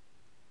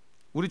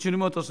 우리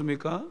주님은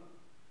어떻습니까?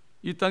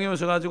 이 땅에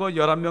오셔가지고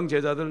 11명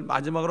제자들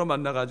마지막으로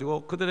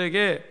만나가지고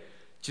그들에게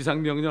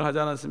지상명령을 하지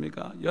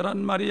않았습니까?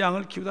 11마리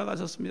양을 키우다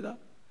가셨습니다.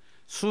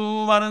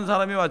 수많은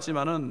사람이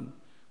왔지만은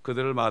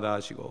그들을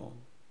마다하시고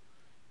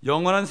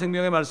영원한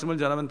생명의 말씀을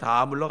전하면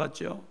다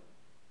물러갔죠.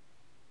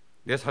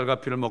 내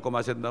살과 피를 먹고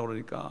마셔야 된다고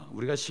그러니까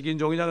우리가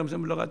식인종이냐 그러면서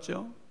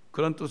물러갔죠.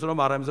 그런 뜻으로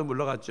말하면서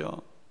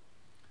물러갔죠.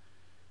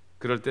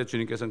 그럴 때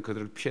주님께서는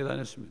그들을 피해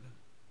다녔습니다.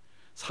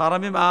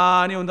 사람이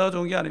많이 온다고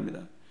좋은 게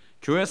아닙니다.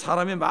 교회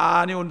사람이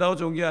많이 온다고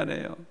좋은 게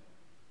아니에요.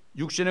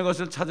 육신의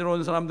것을 찾으러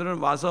온 사람들은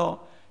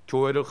와서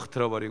교회를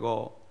흐트러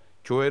버리고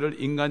교회를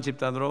인간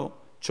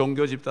집단으로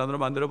종교 집단으로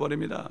만들어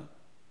버립니다.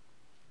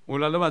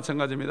 오늘날도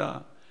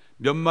마찬가지입니다.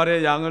 몇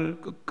마리의 양을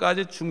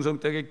끝까지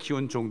충성되게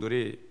키운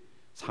종들이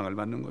상을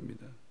받는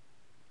겁니다.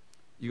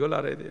 이걸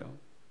알아야 돼요.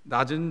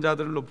 낮은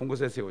자들을 높은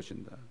곳에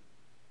세우신다.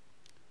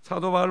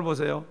 사도 바울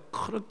보세요.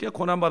 그렇게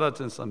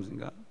고난받았지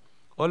않습니까?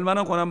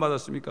 얼마나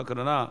고난받았습니까?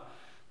 그러나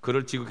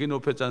그를 지극히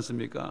높였지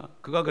않습니까?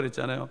 그가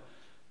그랬잖아요.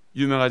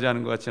 유명하지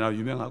않은 것 같지나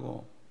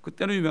유명하고,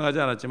 그때는 유명하지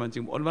않았지만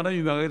지금 얼마나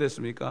유명하게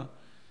됐습니까?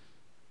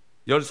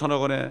 10서너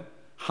권의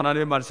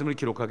하나님의 말씀을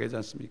기록하게 하지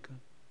않습니까?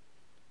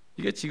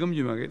 이게 지금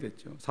유명하게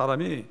됐죠.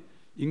 사람이,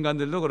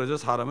 인간들도 그러죠.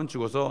 사람은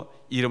죽어서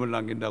이름을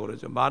남긴다고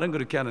그러죠. 말은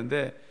그렇게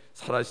하는데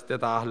살아있을 때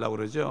다 하려고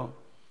그러죠.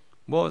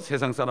 뭐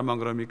세상 사람만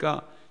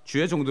그럽니까?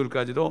 주의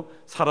종들까지도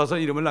살아서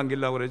이름을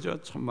남기려고 그러죠.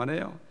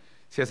 천만에요.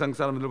 세상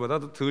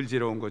사람들보다도 덜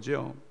지러운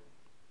거죠.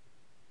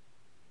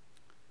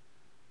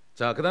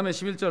 자, 그 다음에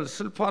 11절,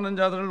 슬퍼하는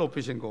자들을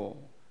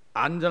높이시고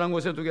안전한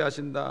곳에 두게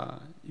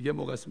하신다. 이게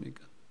뭐가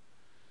있습니까?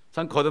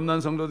 참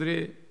거듭난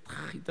성도들이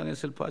다 이 땅에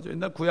슬퍼하죠.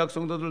 옛날 구약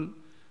성도들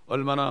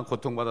얼마나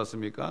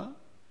고통받았습니까?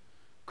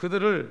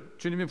 그들을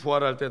주님이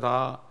부활할 때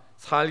다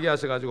살게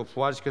하셔가지고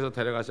부활시켜서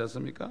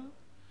데려가셨습니까?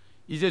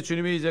 이제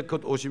주님이 이제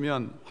곧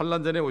오시면,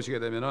 환난 전에 오시게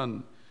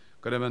되면은,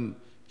 그러면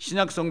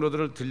신약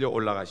성도들을 들려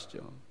올라가시죠.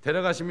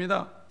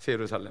 데려가십니다. 새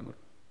예루살렘으로.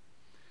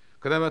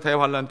 그 다음에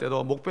대환란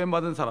때도 목배임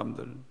받은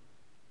사람들,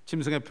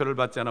 짐승의 표를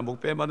받지 않아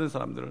목배임 받은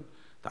사람들을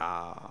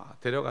다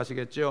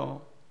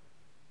데려가시겠죠.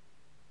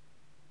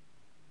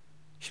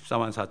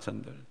 14만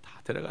 4천들 다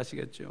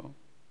데려가시겠죠.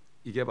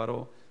 이게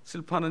바로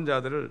슬퍼하는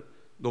자들을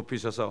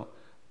높이셔서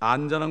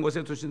안전한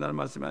곳에 두신다는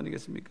말씀이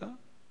아니겠습니까?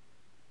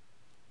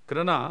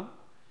 그러나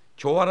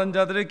교활한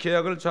자들의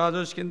계약을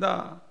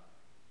좌절시킨다.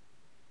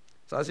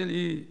 사실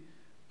이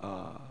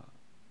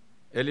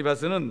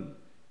엘리바스는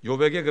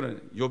욥에게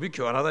그런, 욥이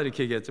교활하다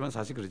이렇게 얘기했지만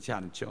사실 그렇지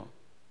않죠.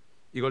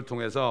 이걸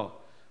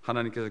통해서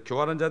하나님께서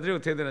교활한 자들이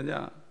어떻게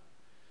되느냐,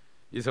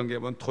 이 성경에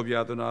보면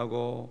토비아도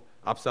나오고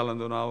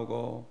압살롬도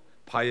나오고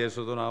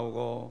바예수도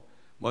나오고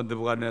뭐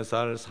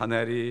느부갓네살,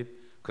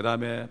 사네립, 그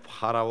다음에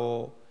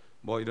파라오,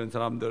 뭐 이런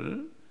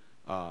사람들,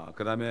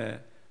 그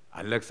다음에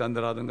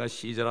알렉산더라든가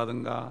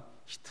시저라든가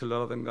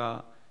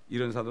히틀러라든가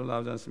이런 사람들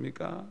나오지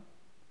않습니까?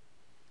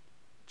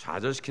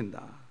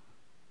 좌절시킨다.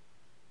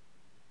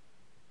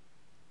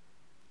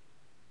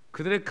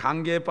 그들의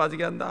관계에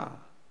빠지게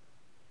한다.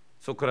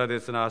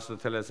 소크라테스나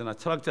아리스토텔레스나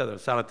철학자들,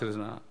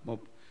 사르트르나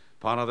뭐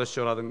바나도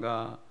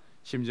쇼라든가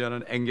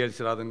심지어는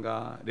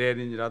엥겔스라든가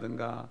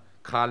레닌이라든가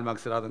칼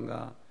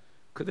막스라든가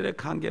그들의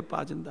관계에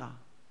빠진다.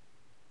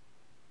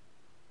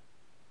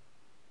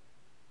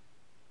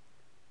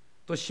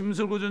 또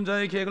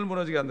심술구준자의 계획을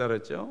무너지게 한다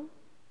그랬죠.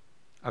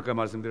 아까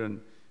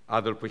말씀드린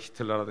아돌프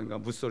히틀러라든가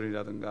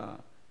무솔리니라든가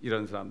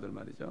이런 사람들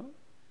말이죠.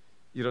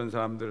 이런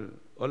사람들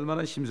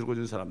얼마나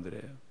심술구준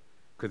사람들이에요.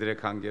 그들의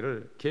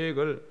관계를,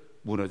 계획을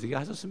무너지게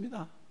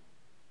하셨습니다.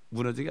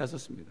 무너지게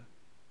하셨습니다.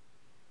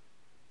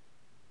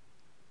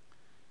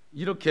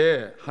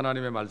 이렇게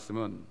하나님의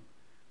말씀은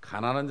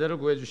가난한 자를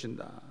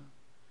구해주신다,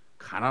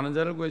 가난한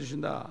자를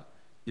구해주신다,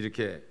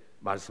 이렇게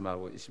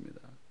말씀하고 있습니다.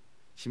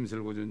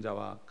 심술구준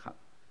자와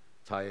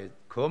자의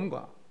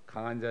검과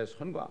강한 자의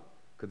손과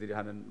그들이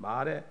하는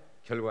말의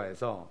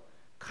결과에서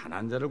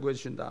가난한 자를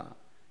구해주신다,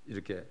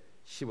 이렇게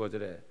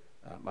 15절에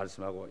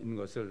말씀하고 있는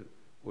것을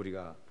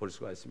우리가 볼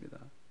수가 있습니다.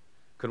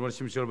 그러므로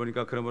 16절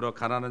보니까 그러므로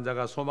가난한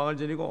자가 소망을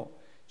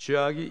지니고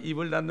죄악이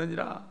입을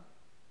닫느니라.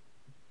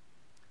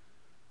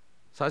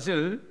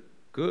 사실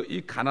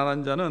이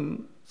가난한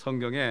자는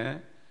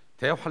성경에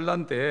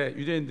대환란 때에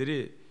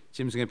유대인들이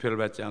짐승의 표를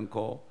받지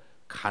않고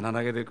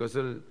가난하게 될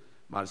것을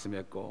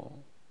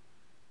말씀했고,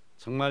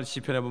 정말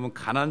시편에 보면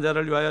가난한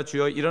자를 위하여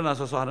주여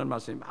일어나소서 하는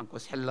말씀이 많고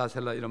셀라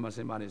셀라 이런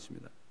말씀이 많이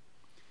있습니다.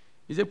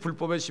 이제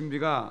불법의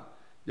신비가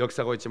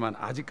역사하고 있지만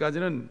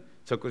아직까지는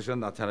적그리스도가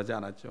나타나지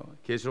않았죠.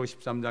 계시록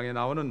 13장에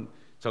나오는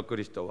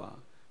적그리스도와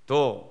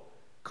또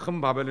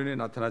큰 바벨론이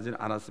나타나지는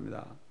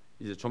않았습니다.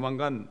 이제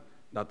조만간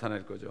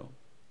나타날 거죠.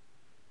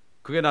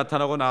 그게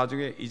나타나고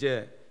나중에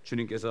이제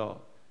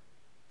주님께서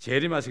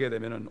재림하시게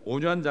되면은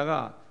온유한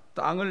자가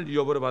땅을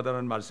위협으로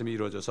받아라는 말씀이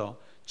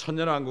이루어져서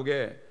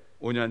천년왕국에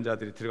온유한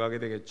자들이 들어가게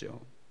되겠죠.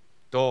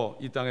 또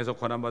이 땅에서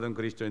고난받은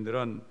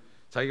그리스도인들은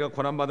자기가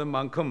고난받은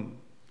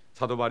만큼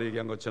사도 바울이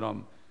얘기한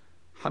것처럼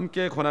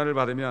함께 고난을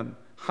받으면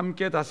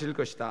함께 다스릴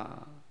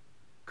것이다.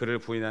 그를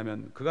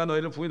부인하면 그가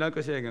너희를 부인할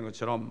것이라 얘기한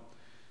것처럼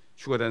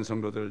휴거된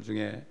성도들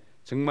중에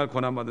정말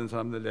고난받은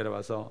사람들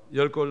내려와서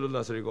 10골로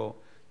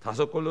다스리고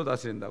 5골로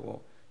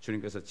다스린다고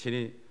주님께서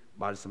친히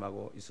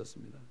말씀하고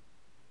있었습니다.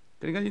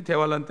 그러니까 이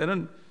대환란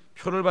때는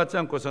표를 받지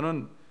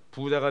않고서는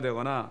부자가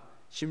되거나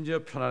심지어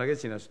편안하게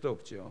지낼 수도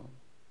없지요.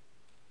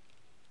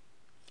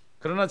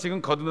 그러나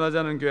지금 거듭나지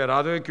않은 교회,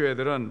 라도의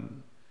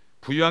교회들은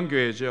부유한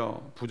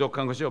교회죠.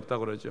 부족한 것이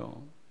없다고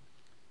그러죠.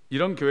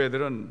 이런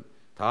교회들은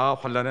다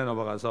환란에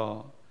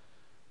넘어가서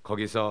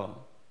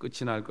거기서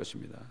끝이 날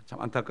것입니다.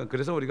 참 안타까운.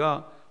 그래서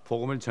우리가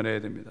복음을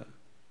전해야 됩니다.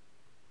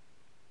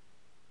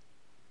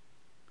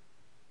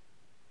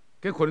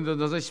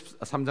 고린도전서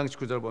 13장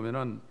 19절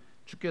보면은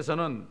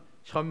주께서는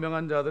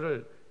현명한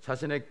자들을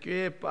자신의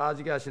꾀에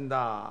빠지게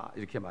하신다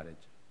이렇게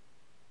말했죠.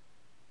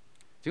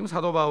 지금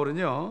사도 바울은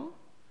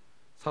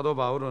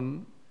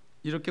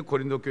이렇게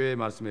고린도 교회에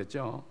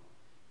말씀했죠.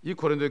 이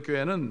고린도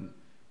교회는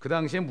그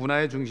당시에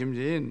문화의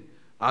중심지인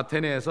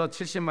아테네에서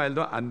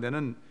 70마일도 안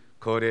되는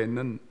거리에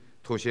있는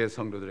도시의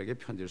성도들에게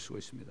편지를 쓰고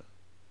있습니다.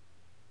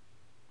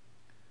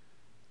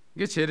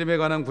 이게 재림에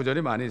관한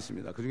구절이 많이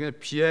있습니다. 그 중에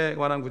비에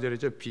관한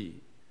구절이죠.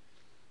 비.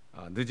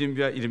 늦은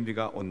비와 이른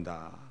비가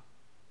온다.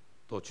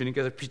 또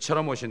주님께서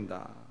비처럼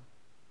오신다.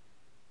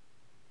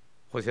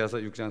 호세아서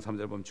 6장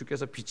 3절 보면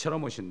주께서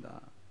비처럼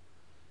오신다.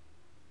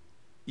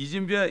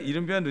 늦은 비와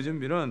이른 비와 늦은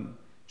비는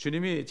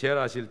주님이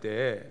재림하실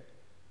때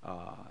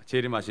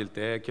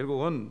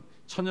결국은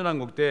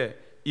천년왕국 때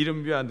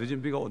이른 비와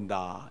늦은 비가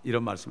온다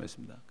이런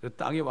말씀했습니다. 그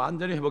땅이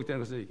완전히 회복되는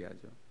것을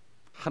얘기하죠.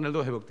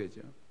 하늘도 회복되죠.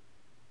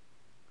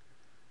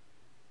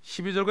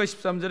 12절과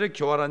 13절의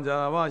교활한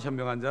자와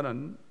현명한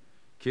자는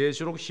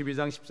계시록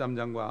 12장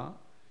 13장과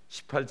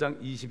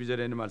 18장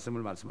 22절에 있는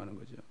말씀을 말씀하는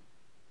거죠.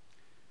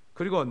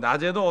 그리고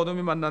낮에도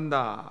어둠이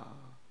만난다.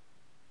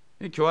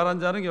 교활한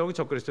자는 결국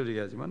적그리스도를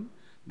얘기하지만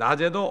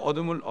낮에도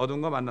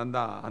어둠과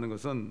만난다 하는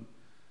것은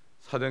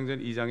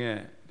사도행전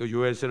 2장에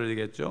요엘서를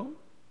얘기했죠.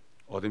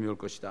 어둠이 올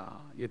것이다.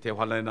 이게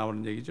대환란에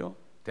나오는 얘기죠.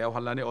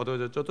 대환란이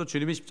어두워졌죠. 또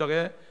주님이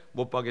십자가에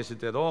못 박으실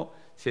때도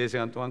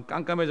 3시간 동안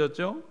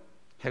깜깜해졌죠.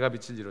 해가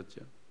빛을 잃었죠.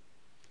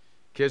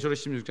 계시록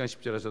 16장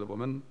 10절에서도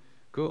보면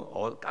그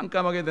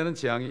깜깜하게 되는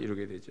재앙이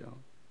이루게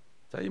되죠.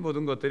 자, 이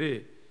모든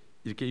것들이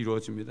이렇게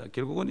이루어집니다.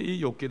 결국은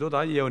이 욥기도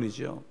다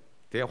예언이죠.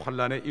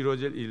 대환란에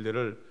이루어질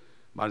일들을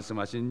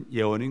말씀하신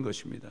예언인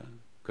것입니다.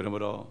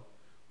 그러므로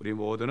우리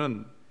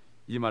모두는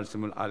이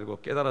말씀을 알고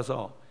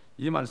깨달아서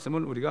이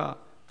말씀을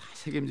우리가 다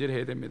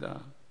책임질해야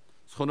됩니다.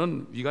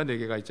 손은 위가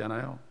 4개가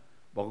있잖아요.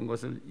 먹은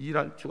것을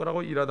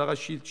죽으라고 일하다가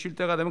쉴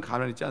때가 되면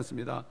가만히 있지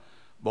않습니다.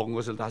 먹은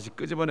것을 다시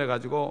끄집어내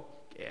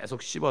가지고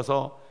계속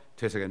씹어서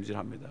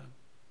되새김질합니다.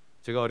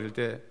 제가 어릴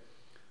때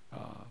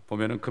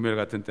보면은 금요일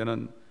같은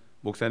때는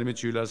목사님이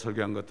주일날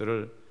설교한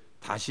것들을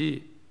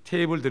다시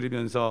테이블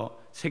들이면서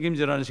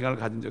책임질하는 시간을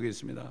가진 적이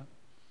있습니다.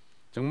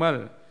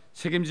 정말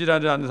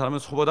책임질하지 않는 사람은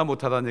소보다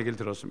못하다는 얘기를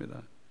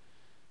들었습니다.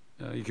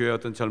 이 교회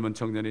어떤 젊은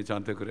청년이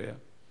저한테 그래요.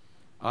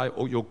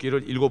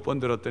 욥기를 7번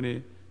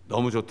들었더니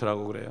너무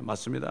좋더라고 그래요.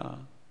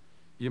 맞습니다.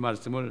 이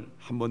말씀을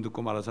한 번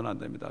듣고 말아서는 안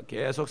됩니다.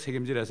 계속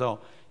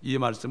책임질해서 이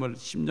말씀을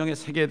심령에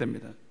새겨야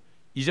됩니다.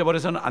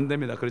 잊어버려서는 안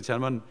됩니다. 그렇지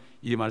않으면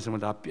이 말씀을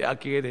다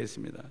빼앗기게 되어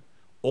있습니다.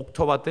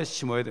 옥토밭에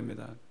심어야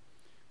됩니다.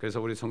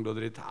 그래서 우리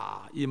성도들이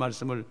다 이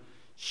말씀을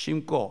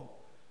심고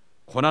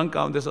고난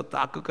가운데서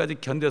딱 끝까지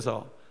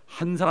견뎌서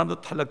한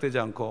사람도 탈락되지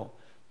않고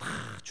다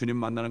주님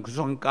만나는 그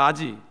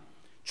순간까지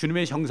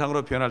주님의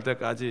형상으로 변할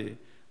때까지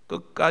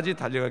끝까지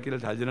달려갈 길을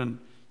달리는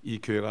이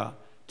교회가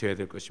되어야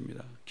될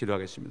것입니다.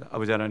 기도하겠습니다.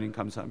 아버지 하나님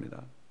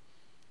감사합니다.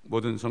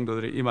 모든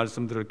성도들이 이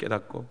말씀들을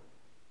깨닫고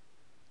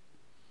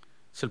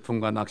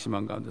슬픔과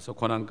낙심한 가운데서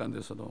고난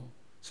가운데서도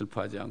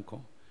슬퍼하지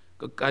않고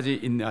끝까지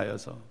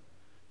인내하여서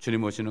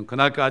주님 오시는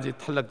그날까지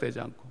탈락되지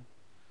않고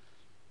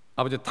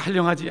아버지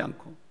탈령하지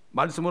않고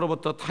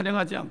말씀으로부터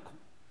탈령하지 않고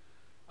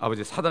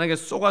아버지 사단에게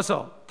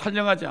쏘가서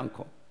탈령하지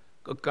않고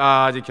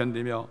끝까지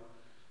견디며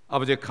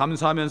아버지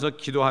감사하면서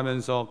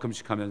기도하면서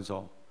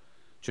금식하면서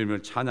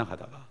주님을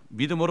찬양하다가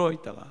믿음으로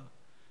있다가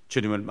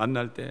주님을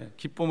만날 때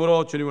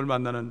기쁨으로 주님을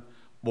만나는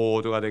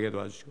모두가 되게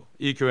도와주시고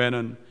이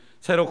교회는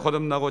새로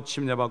거듭나고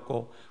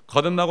침례받고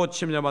거듭나고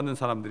침례받는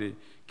사람들이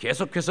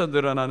계속해서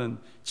늘어나는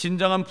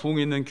진정한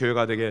부흥이 있는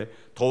교회가 되게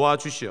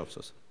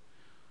도와주시옵소서.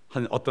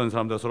 어떤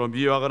사람도 서로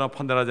미워하거나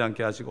판단하지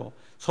않게 하시고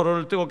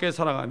서로를 뜨겁게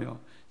사랑하며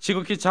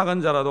지극히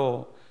작은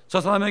자라도 저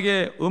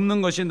사람에게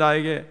없는 것이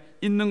나에게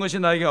있는 것이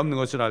나에게 없는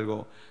것을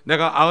알고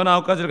내가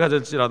 99가지를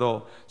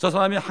가질지라도 저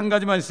사람이 한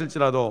가지만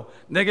있을지라도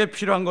내게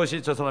필요한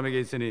것이 저 사람에게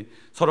있으니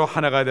서로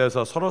하나가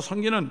되어서 서로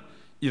섬기는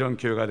이런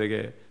교회가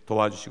되게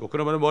도와주시고,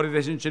 그러면 머리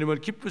대신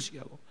주님을 기쁘시게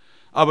하고,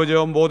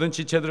 아버지여 모든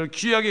지체들을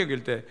귀하게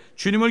여길 때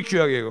주님을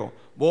귀하게 여기고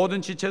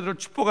모든 지체들을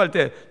축복할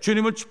때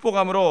주님을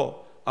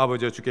축복함으로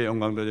아버지여 주께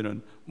영광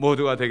돌리는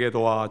모두가 되게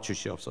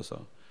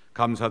도와주시옵소서.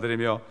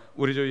 감사드리며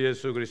우리 주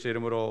예수 그리스도의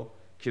이름으로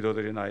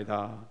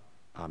기도드리나이다.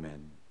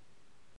 아멘.